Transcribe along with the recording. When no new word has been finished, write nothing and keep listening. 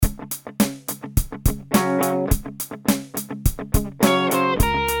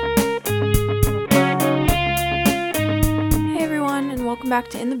back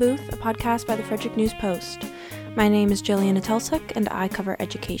to In the Booth, a podcast by the Frederick News Post. My name is Jillian Atelsuk, and I cover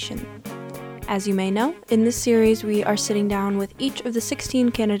education. As you may know, in this series we are sitting down with each of the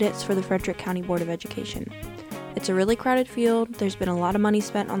 16 candidates for the Frederick County Board of Education. It's a really crowded field, there's been a lot of money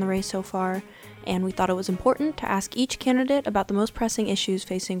spent on the race so far, and we thought it was important to ask each candidate about the most pressing issues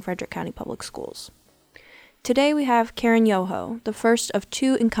facing Frederick County Public Schools. Today we have Karen Yoho, the first of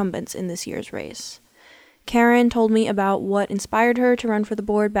two incumbents in this year's race. Karen told me about what inspired her to run for the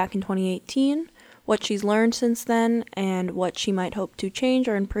board back in 2018, what she's learned since then, and what she might hope to change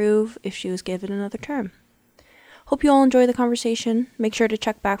or improve if she was given another term. Hope you all enjoy the conversation. Make sure to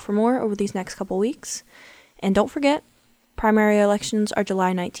check back for more over these next couple weeks. And don't forget, primary elections are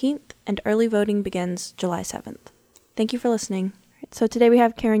July 19th, and early voting begins July 7th. Thank you for listening. So today we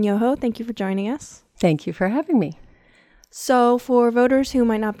have Karen Yoho. Thank you for joining us. Thank you for having me. So for voters who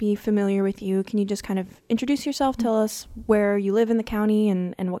might not be familiar with you, can you just kind of introduce yourself, tell us where you live in the county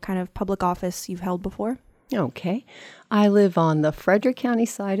and what kind of public office you've held before? Okay. I live on the Frederick County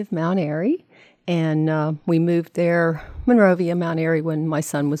side of Mount Airy, and we moved there, Monrovia, Mount Airy, when my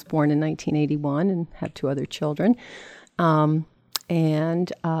son was born in 1981 and have two other children. Then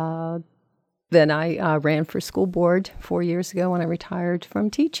I ran for school board 4 years ago when I retired from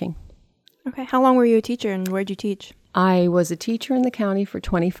teaching. Okay. How long were you a teacher and where'd you teach? I was a teacher in the county for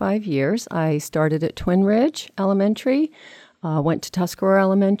 25 years. I started at Twin Ridge Elementary, went to Tuscarora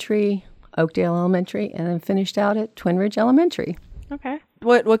Elementary, Oakdale Elementary, and then finished out at Twin Ridge Elementary. Okay.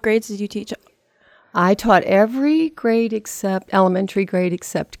 What grades did you teach? I taught every grade except elementary grade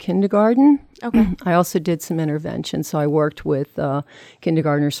except kindergarten. Okay. I also did some intervention, so I worked with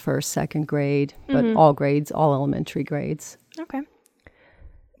kindergartners first, second grade, but all grades, all elementary grades. Okay.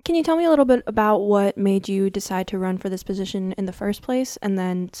 Can you tell me a little bit about what made you decide to run for this position in the first place, and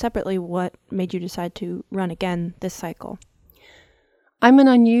then separately, what made you decide to run again this cycle? I'm an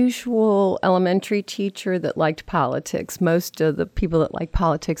unusual elementary teacher that liked politics. Most of the people that like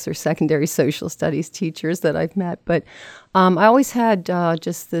politics are secondary social studies teachers that I've met, but I always had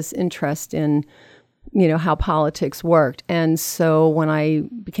just this interest in how politics worked. And so when I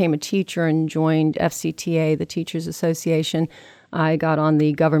became a teacher and joined FCTA, the Teachers Association, I got on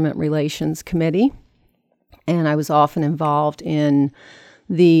the Government Relations Committee, and I was often involved in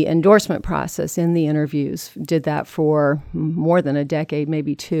the endorsement process, in the interviews. Did that for more than a decade,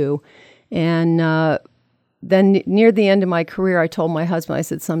 maybe two. And then near the end of my career, I told my husband, I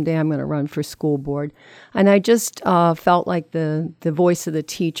said, someday I'm going to run for school board. And I just felt like the voice of the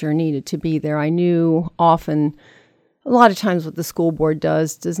teacher needed to be there. I knew often, a lot of times what the school board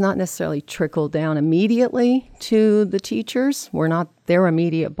does not necessarily trickle down immediately to the teachers. We're not their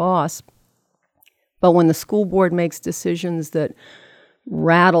immediate boss. But when the school board makes decisions that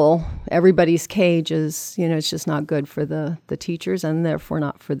rattle everybody's cages, it's just not good for the teachers and therefore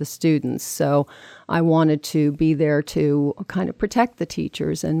not for the students. So I wanted to be there to kind of protect the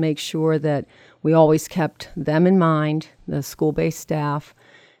teachers and make sure that we always kept them in mind, the school-based staff,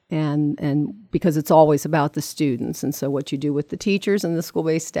 and because it's always about the students. And so what you do with the teachers and the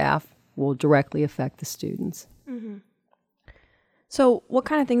school-based staff will directly affect the students. Mm-hmm. So what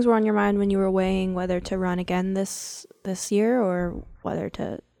kind of things were on your mind when you were weighing whether to run again this year or whether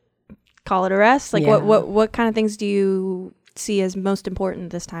to call it a rest? Like what kind of things do you see as most important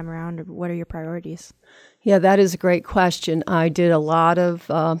this time around, or what are your priorities? Yeah, that is a great question. I did a lot of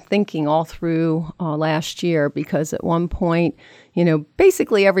thinking all through last year because at one point,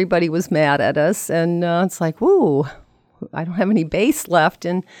 basically everybody was mad at us, and it's like, whoo, I don't have any base left.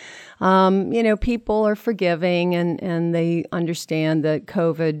 And, people are forgiving and they understand that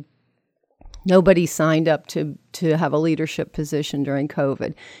COVID, nobody signed up to have a leadership position during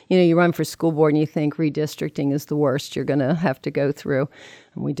COVID. You run for school board and you think redistricting is the worst you're going to have to go through.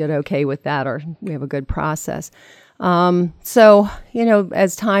 And we did okay with that, or we have a good process. So,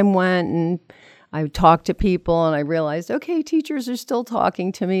 as time went and I talked to people and I realized, okay, teachers are still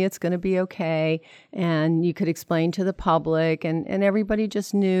talking to me. It's going to be okay. And you could explain to the public, and everybody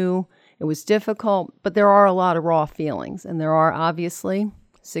just knew it was difficult. But there are a lot of raw feelings, and there are obviously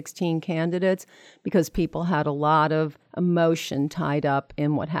 16 candidates because people had a lot of emotion tied up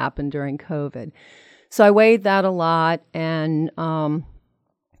in what happened during COVID. So I weighed that a lot and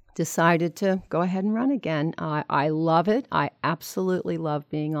decided to go ahead and run again. I love it. I absolutely love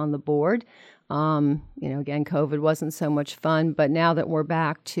being on the board. Again, COVID wasn't so much fun, but now that we're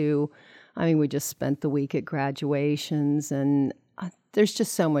back to, we just spent the week at graduations, and there's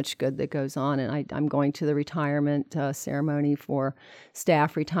just so much good that goes on. And I'm going to the retirement ceremony for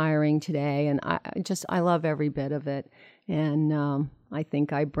staff retiring today, and I love every bit of it. And I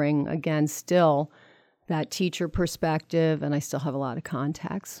think I bring, again, still that teacher perspective, and I still have a lot of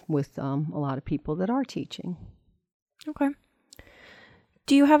contacts with a lot of people that are teaching. Okay.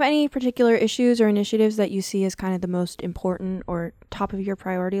 Do you have any particular issues or initiatives that you see as kind of the most important or top of your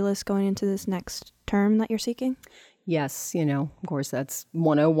priority list going into this next term that you're seeking? Yes, of course, that's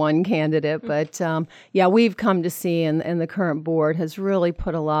 101 candidate. But we've come to see, and the current board has really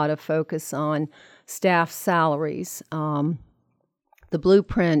put a lot of focus on staff salaries. The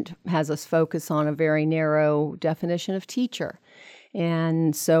blueprint has us focus on a very narrow definition of teacher.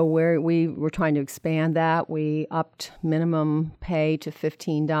 And so we're trying to expand that. We upped minimum pay to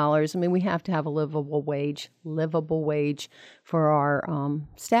 $15. I mean, we have to have a livable wage for our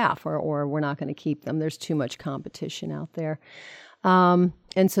staff, or we're not going to keep them. There's too much competition out there. And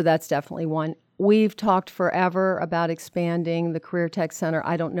so that's definitely one. We've talked forever about expanding the Career Tech Center.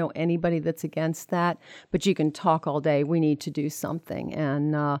 I don't know anybody that's against that, but you can talk all day. We need to do something.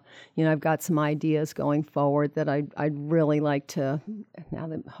 And, I've got some ideas going forward that I'd really like to, now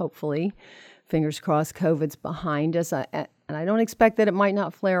that hopefully, fingers crossed, COVID's behind us. And I don't expect that it might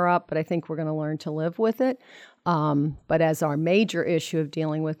not flare up, but I think we're going to learn to live with it. But as our major issue of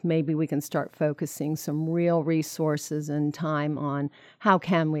dealing with, maybe we can start focusing some real resources and time on how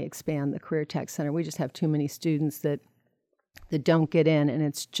can we expand the Career Tech Center. We just have too many students that don't get in, and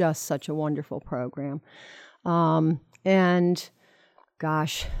it's just such a wonderful program.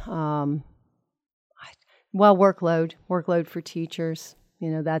 Workload for teachers.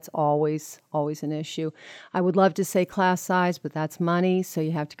 That's always an issue. I would love to say class size, but that's money. So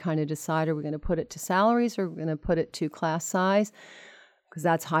you have to kind of decide, are we going to put it to salaries or are we going to put it to class size? Because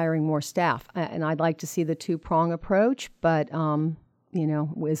that's hiring more staff. And I'd like to see the two-prong approach, but,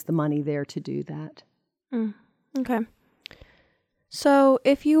 is the money there to do that? Okay. So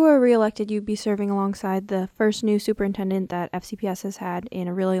if you were reelected, you'd be serving alongside the first new superintendent that FCPS has had in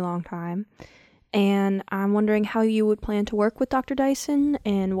a really long time. And I'm wondering how you would plan to work with Dr. Dyson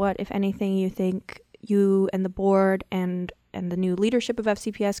and what, if anything, you think you and the board and the new leadership of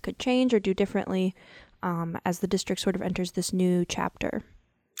FCPS could change or do differently as the district sort of enters this new chapter.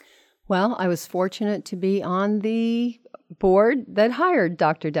 Well, I was fortunate to be on the board that hired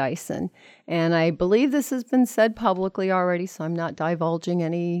Dr. Dyson. And I believe this has been said publicly already, so I'm not divulging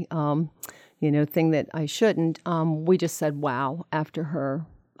any, thing that I shouldn't. We just said, wow, after her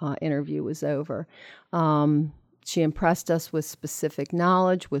interview was over. She impressed us with specific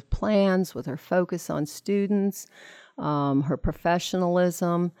knowledge, with plans, with her focus on students, her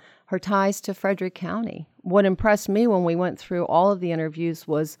professionalism, her ties to Frederick County. What impressed me when we went through all of the interviews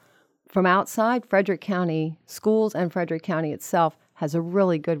was from outside, Frederick County schools and Frederick County itself has a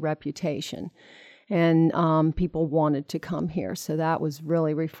really good reputation. And people wanted to come here, so that was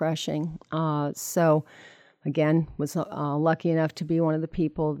really refreshing. Again, was lucky enough to be one of the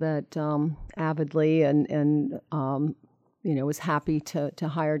people that avidly and was happy to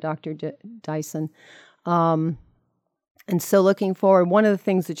hire Dr. Dyson. And so looking forward, one of the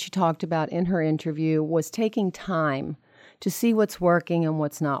things that she talked about in her interview was taking time to see what's working and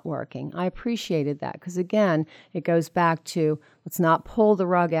what's not working. I appreciated that because, again, it goes back to let's not pull the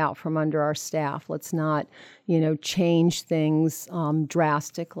rug out from under our staff. Let's not, change things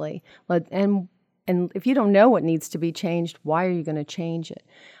drastically. And if you don't know what needs to be changed, why are you going to change it?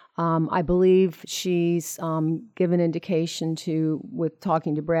 I believe she's given indication with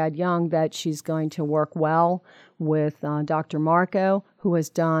talking to Brad Young, that she's going to work well with Dr. Marco, who has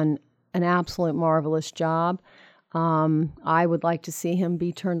done an absolute marvelous job. I would like to see him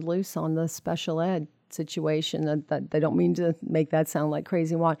be turned loose on the special ed situation. That I don't mean to make that sound like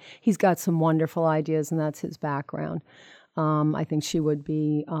crazy. He's got some wonderful ideas, and that's his background. I think she would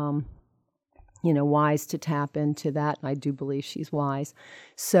be wise to tap into that. I do believe she's wise.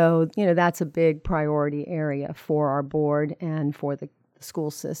 So, that's a big priority area for our board and for the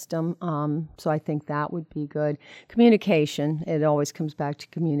school system. So I think that would be good. Communication, it always comes back to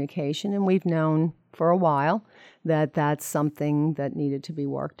communication. And we've known for a while that that's something that needed to be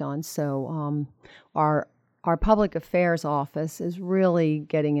worked on. So our public affairs office is really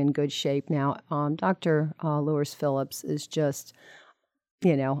getting in good shape now. Dr. Lewis Phillips is just...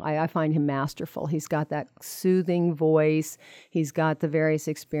 I find him masterful. He's got that soothing voice. He's got the various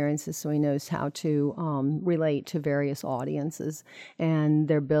experiences, so he knows how to relate to various audiences. And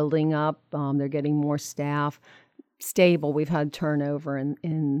they're building up. They're getting more staff. Stable. We've had turnover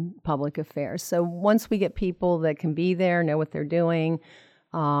in public affairs. So once we get people that can be there, know what they're doing,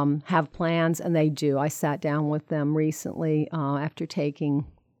 have plans, and they do. I sat down with them recently after taking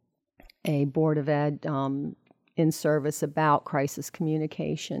a Board of Ed in service about crisis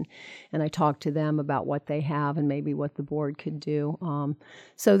communication. And I talked to them about what they have and maybe what the board could do.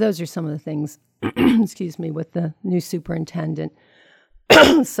 So those are some of the things, excuse me, with the new superintendent.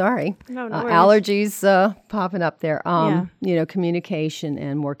 Sorry. No allergies popping up there. Yeah. Communication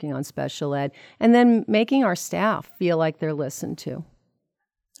and working on special ed. And then making our staff feel like they're listened to.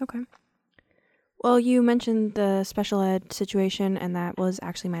 Okay. Well, you mentioned the special ed situation, and that was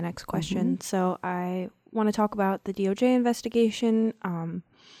actually my next question. Mm-hmm. So I want to talk about the DOJ investigation.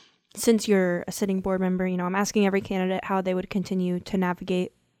 Since you're a sitting board member, I'm asking every candidate how they would continue to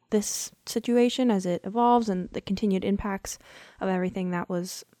navigate this situation as it evolves and the continued impacts of everything that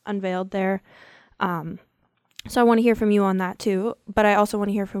was unveiled there. So I want to hear from you on that too, but I also want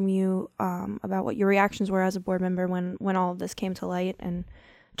to hear from you about what your reactions were as a board member when all of this came to light, and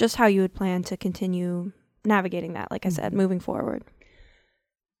just how you would plan to continue navigating that, like I said, moving forward.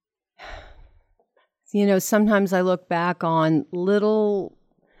 Sometimes I look back on little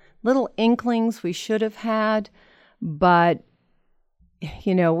inklings we should have had, but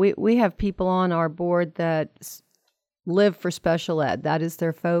we have people on our board that live for special ed. That is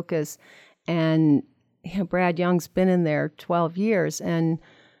their focus. And Brad Young's been in there 12 years, and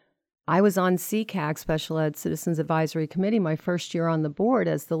I was on CCAC, Special Ed Citizens Advisory Committee, my first year on the board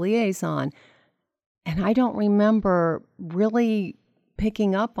as the liaison. And I don't remember really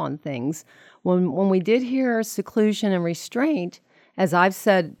picking up on things. When we did hear seclusion and restraint, as I've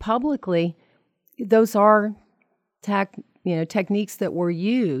said publicly, those are techniques that were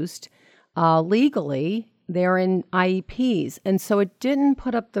used legally. They're in IEPs. And so it didn't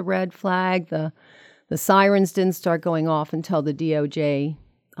put up the red flag. The sirens didn't start going off until the DOJ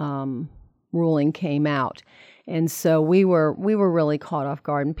ruling came out. And so we were really caught off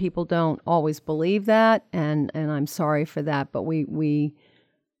guard, and people don't always believe that, and I'm sorry for that, but we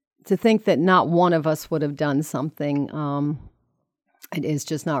to think that not one of us would have done something, it is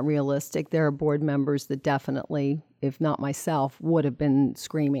just not realistic. There are board members that definitely, if not myself, would have been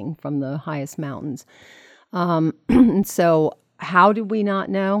screaming from the highest mountains. So how did we not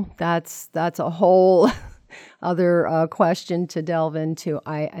know? That's a whole other question to delve into.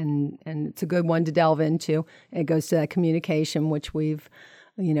 And it's a good one to delve into. It goes to that communication, which we've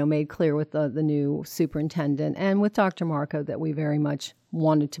made clear with the new superintendent and with Dr. Marco that we very much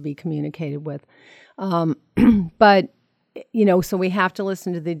wanted to be communicated with. But so we have to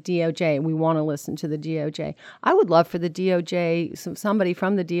listen to the DOJ. We want to listen to the DOJ. I would love for the DOJ, somebody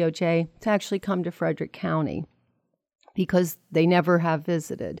from the DOJ, to actually come to Frederick County, because they never have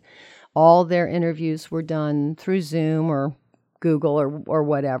visited. All their interviews were done through Zoom or Google or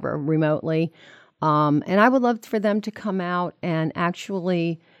whatever, remotely. And I would love for them to come out and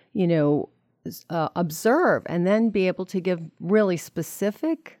actually, observe and then be able to give really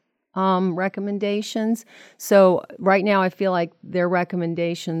specific recommendations. So right now I feel like their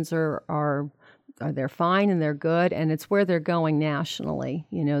recommendations are they're fine and they're good, and it's where they're going nationally.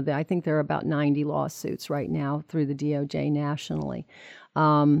 I think there are about 90 lawsuits right now through the DOJ nationally.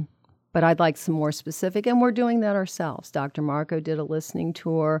 But I'd like some more specific, and we're doing that ourselves. Dr. Marco did a listening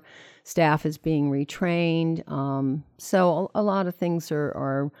tour. Staff is being retrained. So a lot of things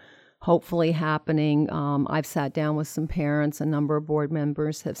are hopefully happening. I've sat down with some parents. A number of board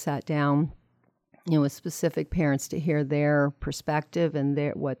members have sat down, with specific parents to hear their perspective and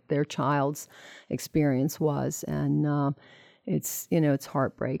what their child's experience was. And it's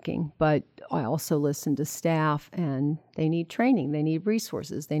heartbreaking. But I also listen to staff, and they need training, they need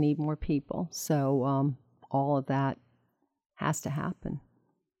resources, they need more people. So all of that has to happen.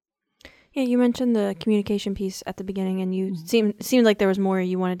 Yeah, you mentioned the communication piece at the beginning, and you seemed like there was more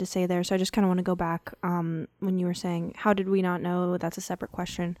you wanted to say there. So I just kind of want to go back when you were saying, how did we not know? That's a separate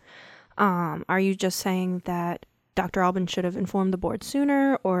question. Are you just saying that Dr. Albin should have informed the board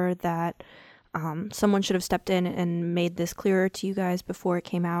sooner, or that someone should have stepped in and made this clearer to you guys before it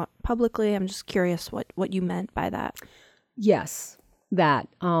came out publicly? I'm just curious what you meant by that. Yes, that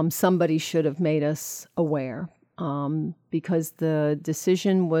somebody should have made us aware, because the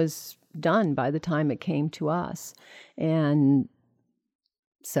decision was done by the time it came to us. And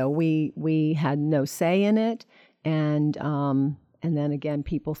so we had no say in it. And then again,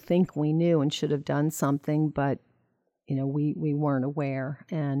 people think we knew and should have done something, but we weren't aware.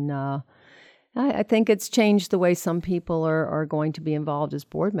 And I think it's changed the way some people are going to be involved as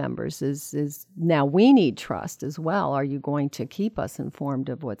board members. Is now we need trust as well. Are you going to keep us informed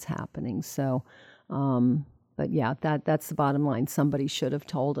of what's happening? So, but yeah, that's the bottom line. Somebody should have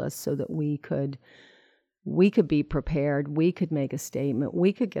told us so that we could be prepared. We could make a statement.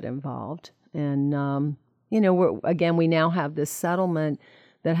 We could get involved. And we now have this settlement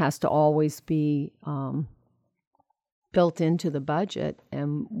that has to always be built into the budget,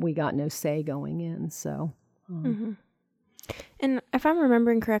 and we got no say going in. So, And if I'm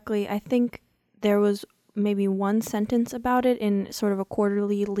remembering correctly, I think there was maybe one sentence about it in sort of a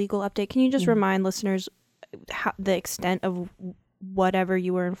quarterly legal update. Can you just remind listeners the extent of whatever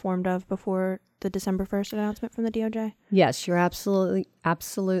you were informed of before the December 1st announcement from the DOJ? Yes, you're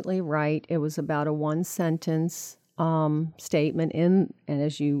absolutely right. It was about a one-sentence statement and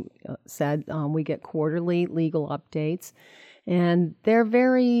as you said, we get quarterly legal updates, and they're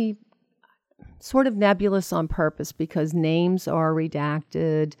very sort of nebulous on purpose because names are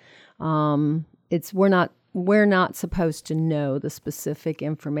redacted. We're not supposed to know the specific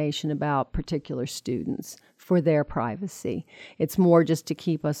information about particular students for their privacy. It's more just to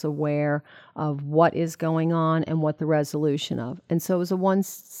keep us aware of what is going on and what the resolution of. And so it was a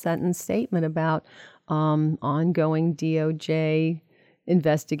one-sentence statement about ongoing DOJ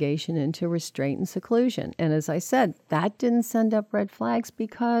investigation into restraint and seclusion. And as I said, that didn't send up red flags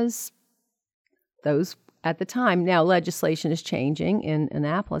because those, at the time, now legislation is changing in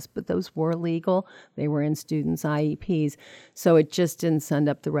Annapolis, but those were legal. They were in students' IEPs. So it just didn't send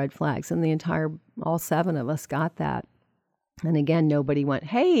up the red flags. And all 7 of us got that. And again, nobody went,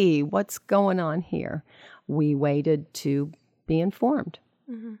 hey, what's going on here? We waited to be informed.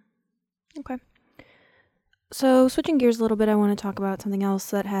 Mm-hmm. Okay. So switching gears a little bit, I want to talk about something else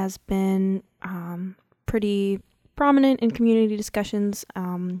that has been pretty prominent in community discussions,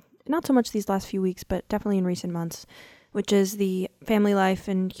 not so much these last few weeks, but definitely in recent months, which is the family life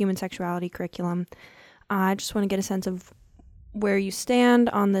and human sexuality curriculum. I just want to get a sense of where you stand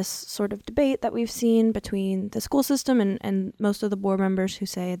on this sort of debate that we've seen between the school system and most of the board members who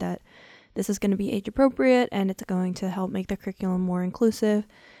say that this is going to be age appropriate and it's going to help make the curriculum more inclusive,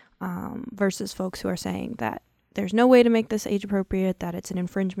 versus folks who are saying that there's no way to make this age appropriate, that it's an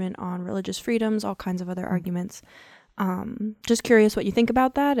infringement on religious freedoms, all kinds of other arguments. Just curious what you think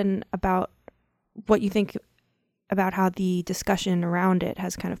about that and about what you think about how the discussion around it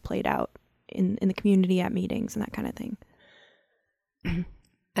has kind of played out in the community at meetings and that kind of thing.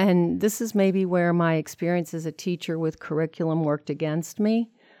 And this is maybe where my experience as a teacher with curriculum worked against me.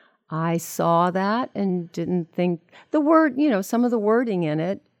 I saw that and didn't think some of the wording in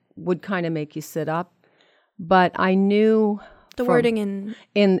it would kind of make you sit up. But I knew the wording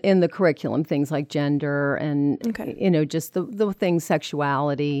in the curriculum, things like gender and just the things,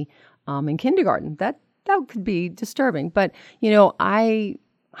 sexuality in kindergarten. That could be disturbing. But I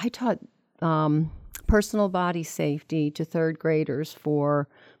taught personal body safety to third graders for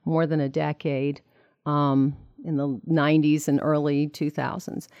more than a decade in the 90s and early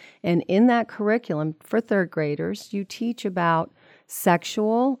 2000s. And in that curriculum for third graders, you teach about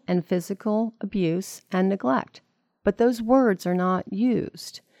sexual and physical abuse and neglect. But those words are not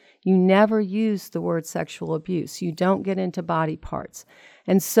used. You never use the word sexual abuse. You don't get into body parts.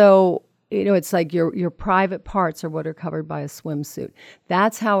 And so, it's like your private parts are what are covered by a swimsuit.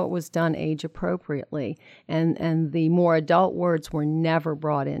 That's how it was done age appropriately. And the more adult words were never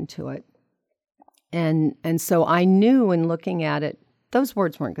brought into it. And so I knew in looking at it, those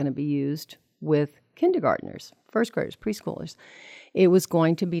words weren't going to be used with kindergartners, first graders, preschoolers. It was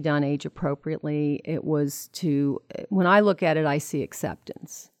going to be done age appropriately. It was when I look at it, I see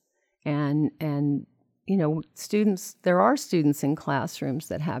acceptance. And students, there are students in classrooms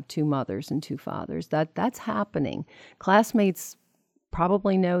that have 2 mothers and 2 fathers. That's happening. Classmates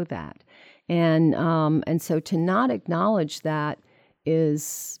probably know that. And so to not acknowledge that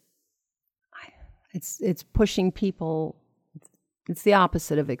is, it's pushing people. It's the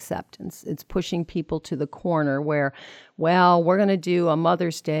opposite of acceptance. It's pushing people to the corner where, well, we're going to do a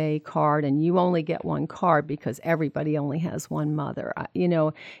Mother's Day card and you only get 1 card because everybody only has 1 mother.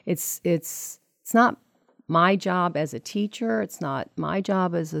 It's not my job as a teacher. It's not my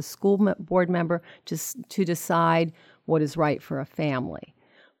job as a school board member to decide what is right for a family.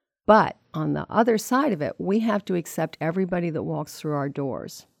 But on the other side of it, we have to accept everybody that walks through our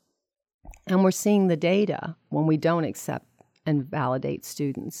doors. And we're seeing the data when we don't accept and validate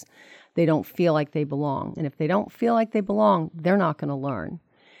students. They don't feel like they belong. And if they don't feel like they belong, they're not going to learn.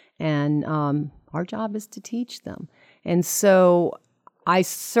 And our job is to teach them. And so I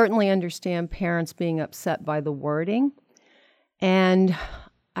certainly understand parents being upset by the wording. And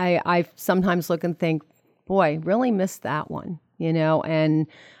I sometimes look and think, boy, really missed that one, and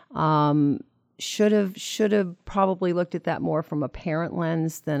should have probably looked at that more from a parent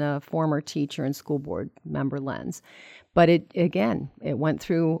lens than a former teacher and school board member lens. But it went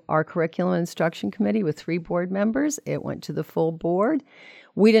through our curriculum instruction committee with 3 board members. It went to the full board.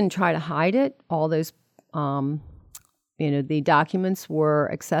 We didn't try to hide it. All those, the documents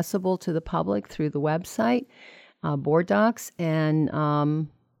were accessible to the public through the website. board docs. And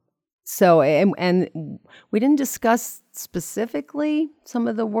and we didn't discuss specifically some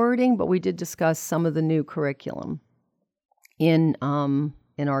of the wording, but we did discuss some of the new curriculum in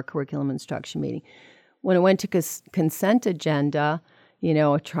our curriculum instruction meeting. When it went to consent agenda,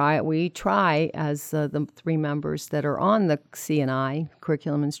 we try as the three members that are on the C&I,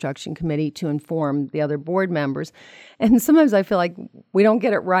 Curriculum Instruction Committee, to inform the other board members. And sometimes I feel like we don't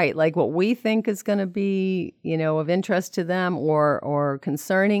get it right, like what we think is going to be, of interest to them or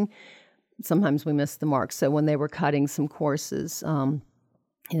concerning. Sometimes we miss the mark. So when they were cutting some courses,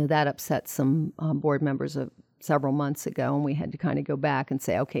 that upset some board members several months ago, and we had to kind of go back and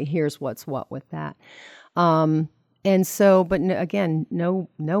say, okay, here's what's what with that. And so, but again,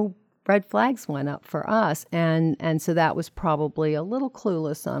 no red flags went up for us. And so that was probably a little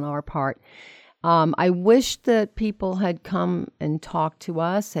clueless on our part. I wish that people had come and talked to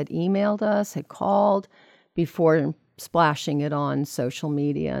us, had emailed us, had called before splashing it on social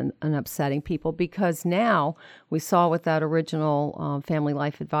media and upsetting people, because now we saw with that original Family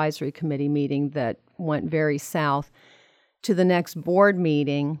Life Advisory Committee meeting that went very south to the next board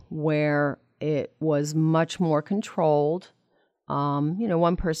meeting where it was much more controlled.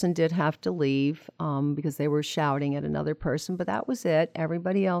 One person did have to leave because they were shouting at another person, but that was it.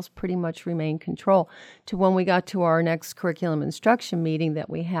 Everybody else pretty much remained control. To when we got to our next curriculum instruction meeting that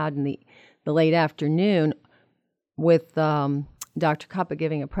we had in the late afternoon with Dr. Kuppa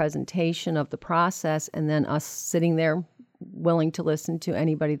giving a presentation of the process and then us sitting there willing to listen to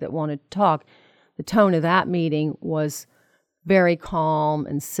anybody that wanted to talk. The tone of that meeting was very calm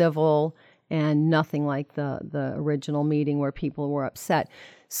and civil, and nothing like the original meeting where people were upset.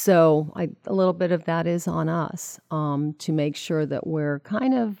 So a little bit of that is on us to make sure that we're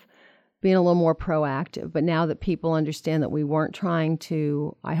kind of being a little more proactive. But now that people understand that we weren't trying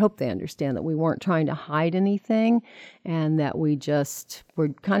to, I hope they understand that we weren't trying to hide anything, and that we're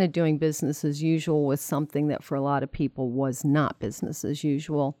kind of doing business as usual with something that for a lot of people was not business as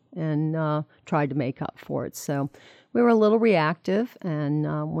usual, and tried to make up for it. So we were a little reactive, and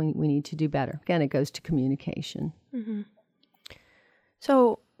we need to do better. Again, it goes to communication. Mm-hmm.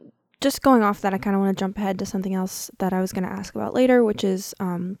 So just going off that, I kind of want to jump ahead to something else that I was going to ask about later, which is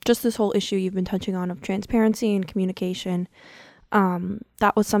just this whole issue you've been touching on of transparency and communication.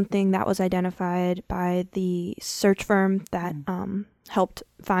 That was something that was identified by the search firm that helped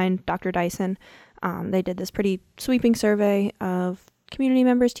find Dr. Dyson. They did this pretty sweeping survey of community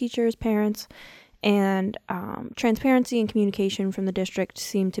members, teachers, parents, and transparency and communication from the district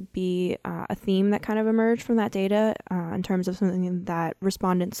seemed to be a theme that kind of emerged from that data in terms of something that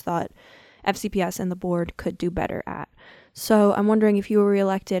respondents thought FCPS and the board could do better at. So I'm wondering, if you were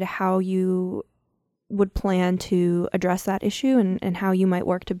reelected, how you would plan to address that issue and how you might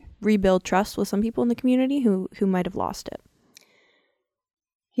work to rebuild trust with some people in the community who might have lost it.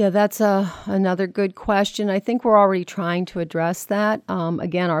 Yeah, that's another good question. I think we're already trying to address that.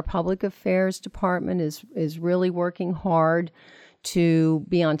 Again, our public affairs department is really working hard to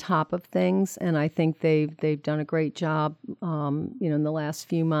be on top of things, and I think they've done a great job. In the last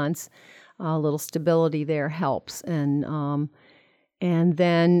few months, a little stability there helps, and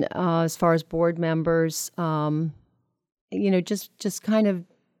then as far as board members, just kind of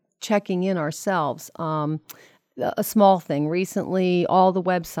checking in ourselves. A small thing. Recently, all the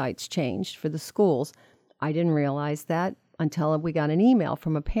websites changed for the schools. I didn't realize that until we got an email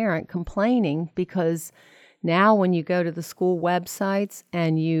from a parent complaining, because now when you go to the school websites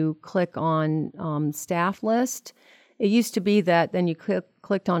and you click on staff list, it used to be that then you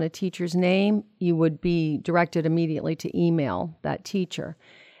clicked on a teacher's name, you would be directed immediately to email that teacher.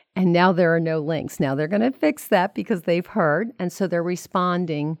 And now there are no links. Now they're going to fix that because they've heard, and so they're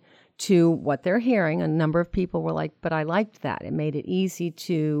responding to what they're hearing. A number of people were like, but I liked that. It made it easy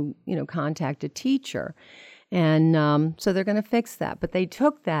to, contact a teacher. And so they're going to fix that. But they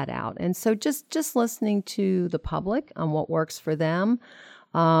took that out. And so just listening to the public on what works for them.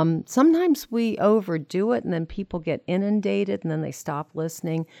 Sometimes we overdo it and then people get inundated and then they stop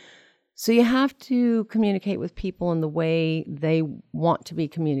listening. So you have to communicate with people in the way they want to be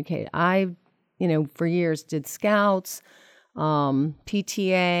communicated. I, for years did Scouts,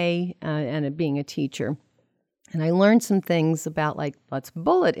 PTA, and being a teacher. And I learned some things about, let's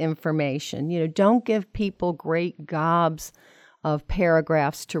bullet information. Don't give people great gobs of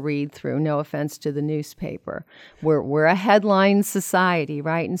paragraphs to read through. No offense to the newspaper. We're a headline society,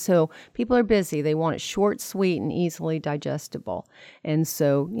 right? And so people are busy. They want it short, sweet, and easily digestible. And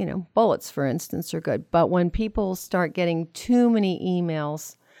so, bullets, for instance, are good. But when people start getting too many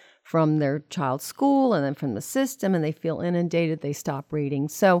emails from their child's school and then from the system, and they feel inundated, they stop reading.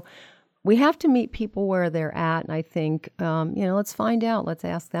 So we have to meet people where they're at, and I think, let's find out. Let's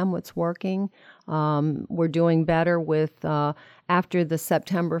ask them what's working. We're doing better with, after the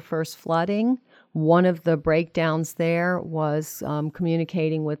September 1st flooding, one of the breakdowns there was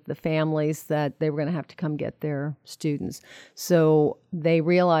communicating with the families that they were going to have to come get their students. So they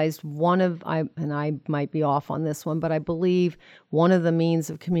realized and I might be off on this one, but I believe one of the means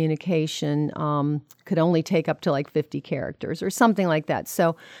of communication could only take up to like 50 characters or something like that.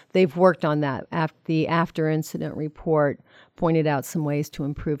 So they've worked on that. The after incident report pointed out some ways to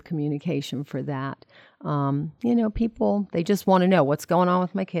improve communication for that. People, they just want to know what's going on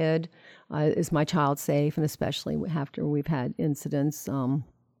with my kid. Is my child safe? And especially after we've had incidents,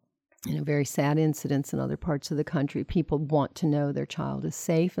 very sad incidents in other parts of the country, people want to know their child is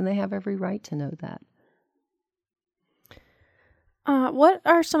safe, and they have every right to know that. What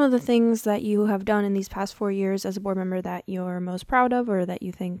are some of the things that you have done in these past 4 years as a board member that you're most proud of, or that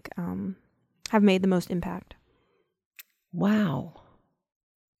you think have made the most impact? Wow.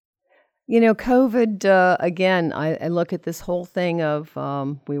 COVID, again, I look at this whole thing of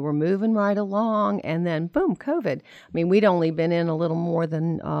we were moving right along, and then boom, COVID. I mean, we'd only been in a little more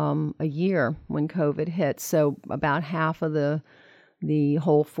than a year when COVID hit, so about half of the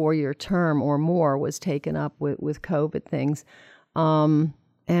whole 4-year term or more was taken up with COVID things. And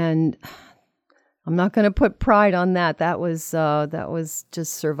I'm not going to put pride on that. That was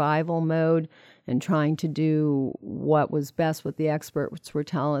just survival mode and trying to do what was best, what the experts were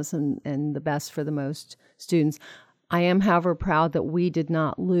telling us, and the best for the most students. I am, however, proud that we did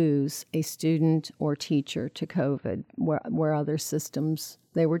not lose a student or teacher to COVID, where other systems,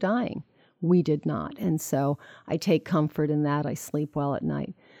 they were dying. We did not. And so I take comfort in that. I sleep well at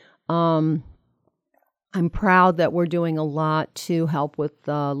night. I'm proud that we're doing a lot to help with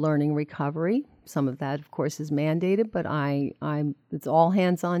learning recovery. Some of that, of course, is mandated, but it's all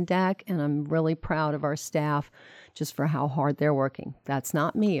hands on deck, and I'm really proud of our staff just for how hard they're working. That's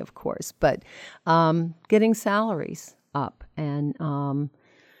not me, of course, but getting salaries up, and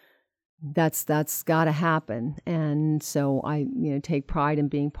that's got to happen. And so I take pride in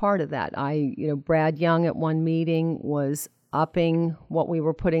being part of that. Brad Young at one meeting was upping what we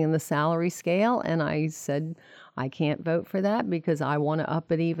were putting in the salary scale, and I said, I can't vote for that because I want to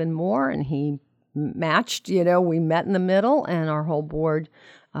up it even more, and he matched. We met in the middle, and our whole board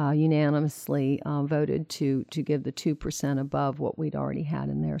unanimously voted to give the 2% above what we'd already had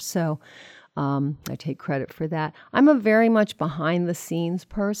in there. So I take credit for that. I'm a very much behind-the-scenes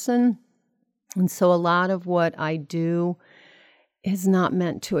person, and so a lot of what I do is not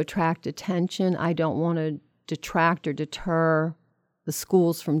meant to attract attention. I don't want to detract or deter the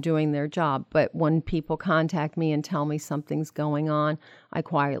schools from doing their job. But when people contact me and tell me something's going on, I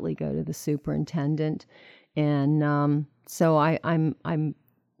quietly go to the superintendent. And so I'm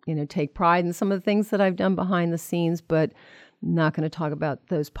take pride in some of the things that I've done behind the scenes, but I'm not going to talk about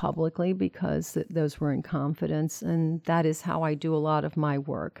those publicly because those were in confidence. And that is how I do a lot of my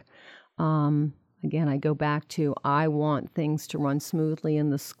work. Again, I go back to, I want things to run smoothly in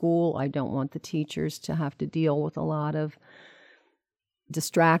the school. I don't want the teachers to have to deal with a lot of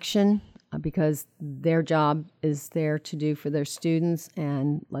distraction because their job is there to do for their students,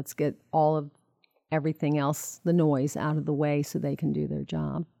 and let's get all of everything else, the noise, out of the way so they can do their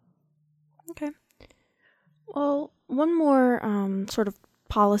job. Okay. Well, one more sort of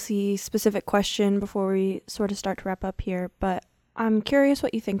policy-specific question before we sort of start to wrap up here, but I'm curious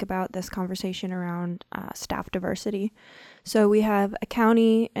what you think about this conversation around staff diversity. So we have a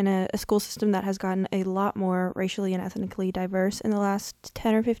county and a school system that has gotten a lot more racially and ethnically diverse in the last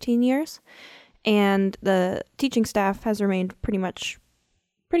 10 or 15 years, and the teaching staff has remained pretty much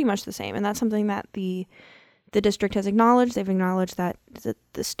the same. And that's something that the district has acknowledged. They've acknowledged that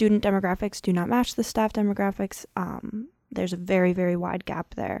the student demographics do not match the staff demographics. There's a very, very wide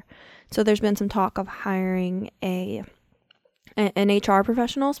gap there. So there's been some talk of hiring an HR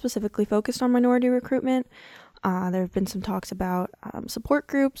professional specifically focused on minority recruitment. There have been some talks about support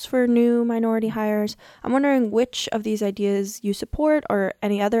groups for new minority hires. I'm wondering which of these ideas you support, or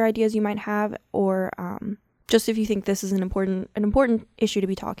any other ideas you might have, or just if you think this is an important issue to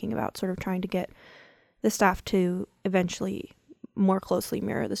be talking about, sort of trying to get the staff to eventually more closely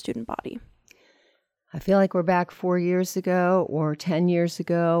mirror the student body. I feel like we're back 4 years ago or 10 years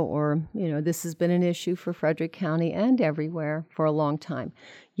ago, or, this has been an issue for Frederick County and everywhere for a long time.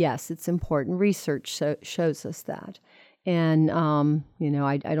 Yes, it's important. Research shows us that. And,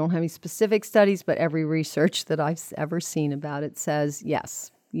 I don't have any specific studies, but every research that I've ever seen about it says,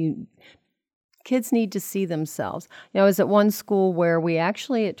 yes, kids need to see themselves. I was at one school where we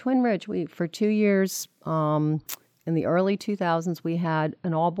actually, at Twin Ridge, for 2 years, In the early 2000s, we had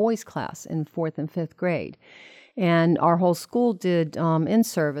an all-boys class in 4th and 5th grade. And our whole school did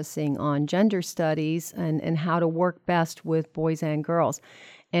in-servicing on gender studies and how to work best with boys and girls.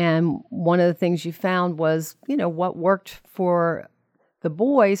 And one of the things you found was, what worked for the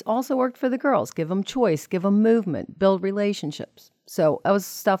boys also worked for the girls. Give them choice, give them movement, build relationships. So that was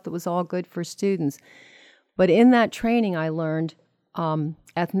stuff that was all good for students. But in that training, I learned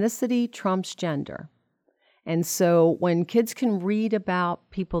ethnicity trumps gender. And so when kids can read about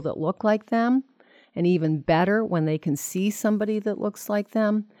people that look like them, and even better, when they can see somebody that looks like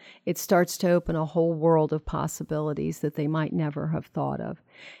them, it starts to open a whole world of possibilities that they might never have thought of.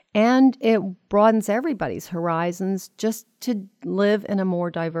 And it broadens everybody's horizons just to live in a more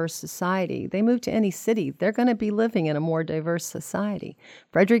diverse society. They move to any city, they're going to be living in a more diverse society.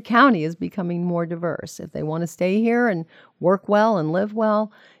 Frederick County is becoming more diverse. If they want to stay here and work well and live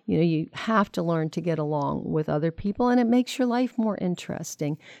well, you have to learn to get along with other people, and it makes your life more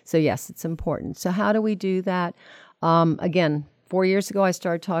interesting. So yes, it's important. So how do we do that? Again, 4 years ago, I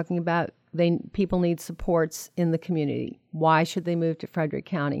started talking about people need supports in the community. Why should they move to Frederick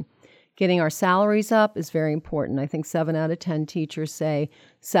County? Getting our salaries up is very important. I think 7 out of 10 teachers say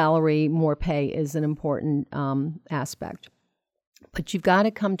salary, more pay is an important aspect. But you've got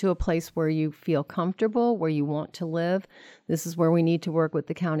to come to a place where you feel comfortable, where you want to live. This is where we need to work with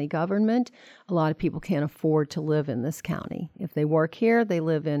the county government. A lot of people can't afford to live in this county. If they work here, they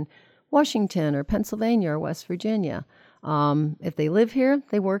live in Washington or Pennsylvania or West Virginia. If they live here,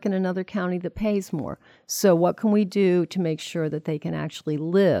 they work in another county that pays more. So what can we do to make sure that they can actually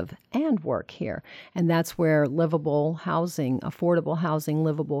live and work here? And that's where livable housing, affordable housing,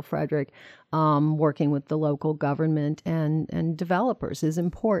 livable Frederick, working with the local government and developers is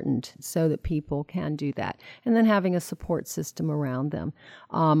important so that people can do that. And then having a support system around them.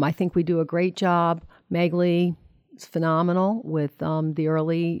 I think we do a great job. Megley, it's phenomenal with the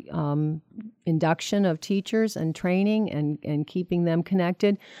early induction of teachers and training and keeping them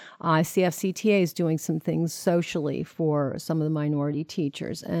connected. CFCTA is doing some things socially for some of the minority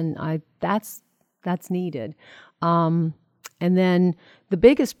teachers, and that's needed. And then the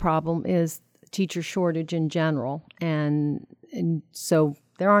biggest problem is teacher shortage in general, and so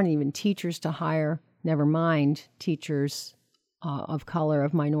there aren't even teachers to hire, never mind teachers of color,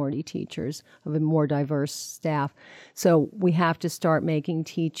 of minority teachers, of a more diverse staff. So we have to start making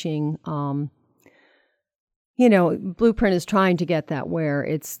teaching, Blueprint is trying to get that where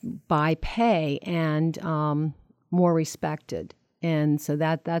it's by pay and more respected. And so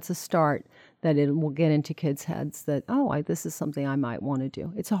that's a start that it will get into kids' heads that, this is something I might want to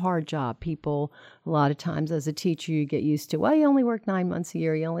do. It's a hard job. People, a lot of times as a teacher, you get used to, you only work 9 months a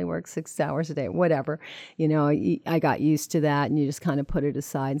year, you only work 6 hours a day, whatever. I got used to that, and you just kind of put it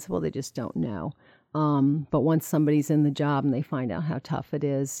aside and say, they just don't know. But once somebody's in the job and they find out how tough it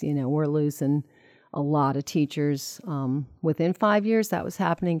is, we're losing a lot of teachers. Within 5 years, that was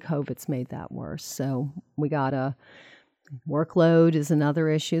happening. COVID's made that worse. So we got to... Workload is another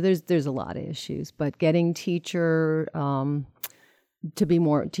issue. There's a lot of issues, but getting the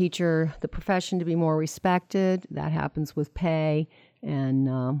profession to be more respected, that happens with pay, and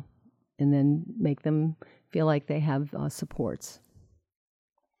then make them feel like they have supports.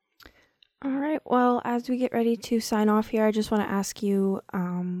 All right. Well, as we get ready to sign off here, I just want to ask you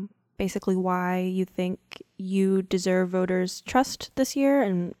basically why you think you deserve voters' trust this year,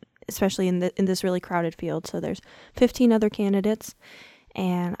 and especially in this really crowded field. So there's 15 other candidates,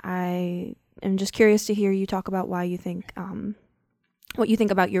 and I am just curious to hear you talk about why you think, what you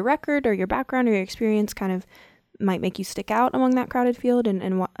think about your record or your background or your experience kind of might make you stick out among that crowded field,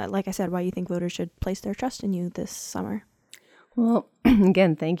 and like I said, why you think voters should place their trust in you this summer. Well,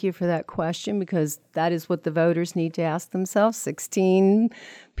 again, thank you for that question, because that is what the voters need to ask themselves. 16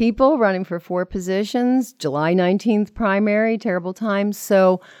 people running for 4 positions, July 19th primary, terrible times.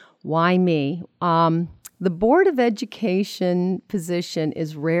 So why me? The Board of Education position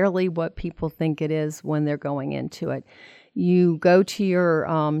is rarely what people think it is when they're going into it. You go to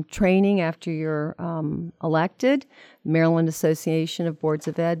your training after you're elected. Maryland Association of Boards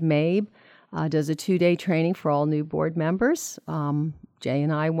of Ed, MABE, does a 2-day training for all new board members. Jay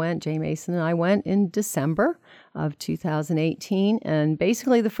Mason and I went in December of 2018. And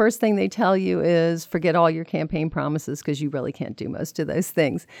basically the first thing they tell you is forget all your campaign promises, because you really can't do most of those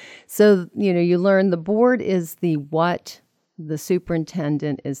things. So, you learn the board is the what, the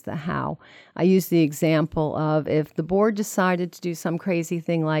superintendent is the how. I use the example of if the board decided to do some crazy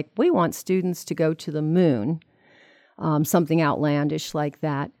thing like we want students to go to the moon, something outlandish like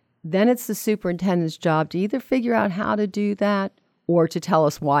that, then it's the superintendent's job to either figure out how to do that or to tell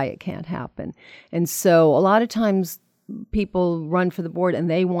us why it can't happen. And so a lot of times people run for the board and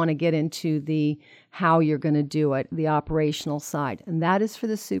they want to get into the how you're going to do it, the operational side. And that is for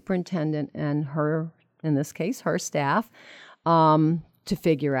the superintendent and her, in this case, her staff, to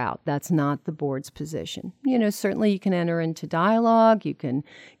figure out. That's not the board's position. Certainly you can enter into dialogue, you can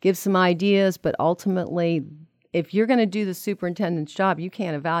give some ideas, but ultimately, if you're going to do the superintendent's job, you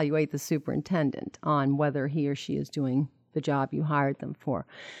can't evaluate the superintendent on whether he or she is doing the job you hired them for.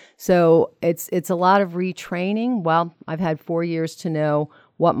 So it's a lot of retraining. Well, I've had 4 years to know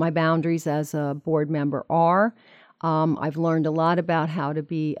what my boundaries as a board member are. I've learned a lot about how to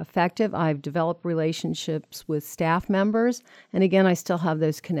be effective. I've developed relationships with staff members. And again, I still have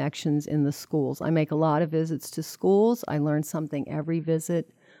those connections in the schools. I make a lot of visits to schools. I learn something every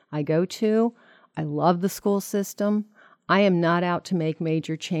visit I go to. I love the school system. I am not out to make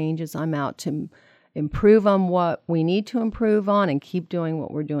major changes. I'm out to improve on what we need to improve on and keep doing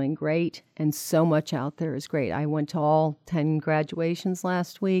what we're doing great. And so much out there is great. I went to all 10 graduations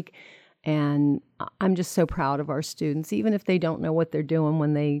last week, and I'm just so proud of our students. Even if they don't know what they're doing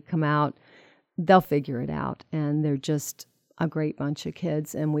when they come out, they'll figure it out. And they're just a great bunch of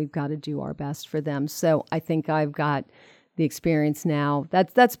kids, and we've got to do our best for them. So I think I've got the experience now.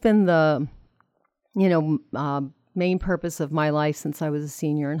 That's been the main purpose of my life since I was a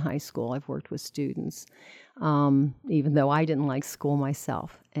senior in high school. I've worked with students, even though I didn't like school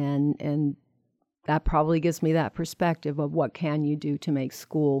myself. And that probably gives me that perspective of what can you do to make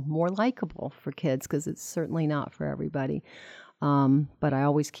school more likable for kids, because it's certainly not for everybody. But I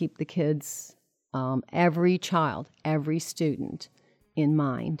always keep the kids, every child, every student in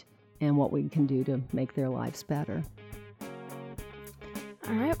mind, and what we can do to make their lives better.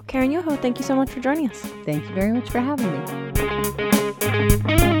 All right. Well, Karen Yoho, thank you so much for joining us. Thank you very much for having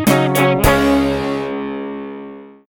me.